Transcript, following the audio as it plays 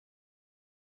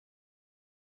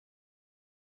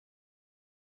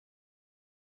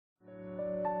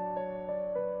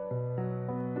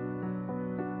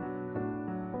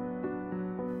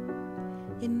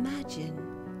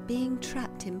Imagine being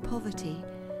trapped in poverty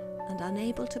and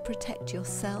unable to protect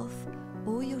yourself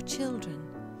or your children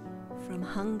from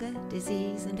hunger,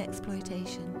 disease and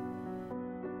exploitation.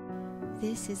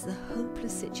 This is the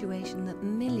hopeless situation that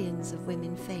millions of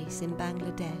women face in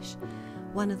Bangladesh,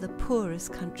 one of the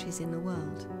poorest countries in the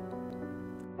world.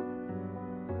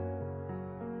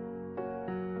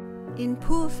 In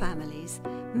poor families,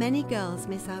 many girls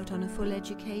miss out on a full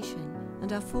education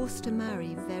and are forced to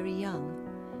marry very young.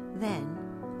 Then,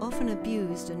 often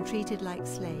abused and treated like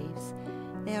slaves,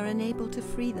 they are unable to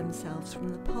free themselves from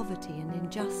the poverty and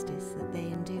injustice that they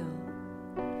endure.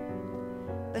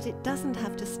 But it doesn't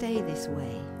have to stay this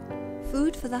way.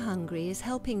 Food for the Hungry is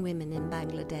helping women in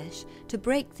Bangladesh to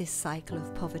break this cycle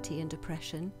of poverty and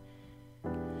oppression.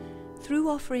 Through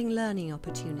offering learning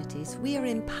opportunities, we are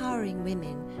empowering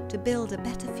women to build a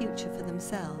better future for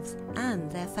themselves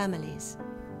and their families.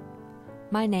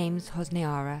 My name's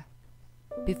Hosniara.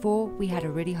 Before, we had a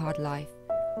really hard life.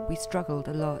 We struggled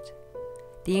a lot.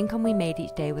 The income we made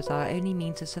each day was our only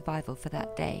means of survival for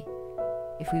that day.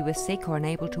 If we were sick or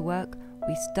unable to work,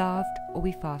 we starved or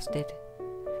we fasted.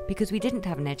 Because we didn't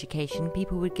have an education,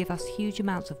 people would give us huge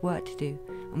amounts of work to do,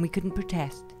 and we couldn't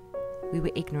protest. We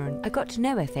were ignorant. I got to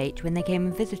know FH when they came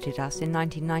and visited us in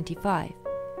 1995.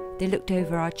 They looked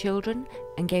over our children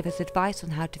and gave us advice on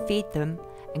how to feed them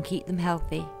and keep them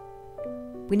healthy.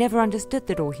 We never understood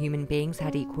that all human beings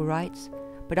had equal rights,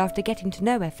 but after getting to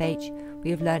know FH, we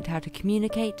have learnt how to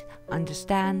communicate,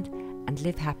 understand, and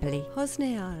live happily.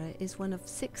 Hosniara is one of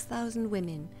 6,000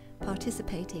 women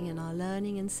participating in our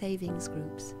learning and savings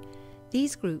groups.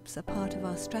 These groups are part of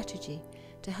our strategy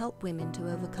to help women to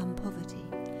overcome poverty.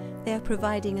 They are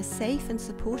providing a safe and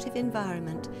supportive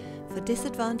environment for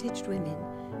disadvantaged women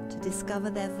to discover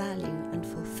their value and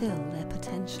fulfill their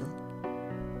potential.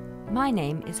 My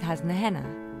name is Hasna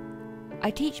Henna. I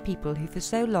teach people who for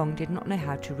so long did not know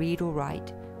how to read or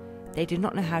write. They did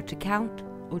not know how to count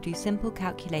or do simple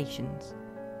calculations.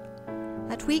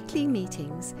 At weekly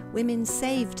meetings, women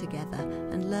save together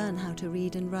and learn how to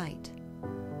read and write.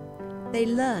 They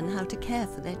learn how to care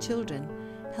for their children,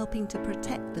 helping to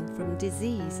protect them from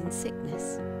disease and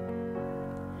sickness.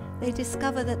 They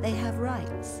discover that they have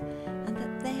rights and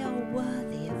that they are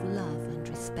worthy of love and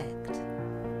respect.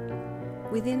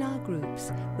 Within our groups,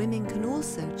 women can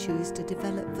also choose to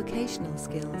develop vocational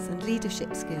skills and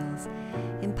leadership skills,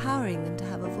 empowering them to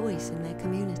have a voice in their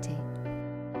community.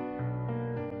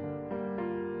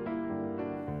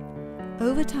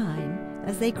 Over time,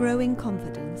 as they grow in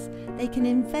confidence, they can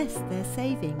invest their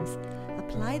savings,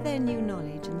 apply their new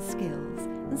knowledge and skills,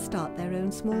 and start their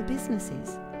own small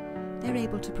businesses. They're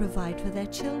able to provide for their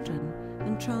children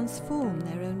and transform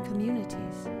their own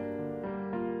communities.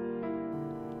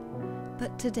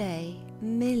 But today,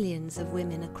 millions of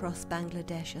women across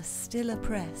Bangladesh are still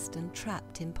oppressed and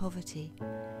trapped in poverty.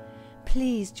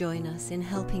 Please join us in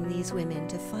helping these women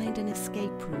to find an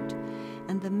escape route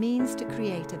and the means to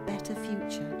create a better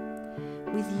future.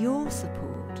 With your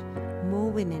support, more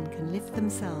women can lift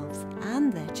themselves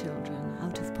and their children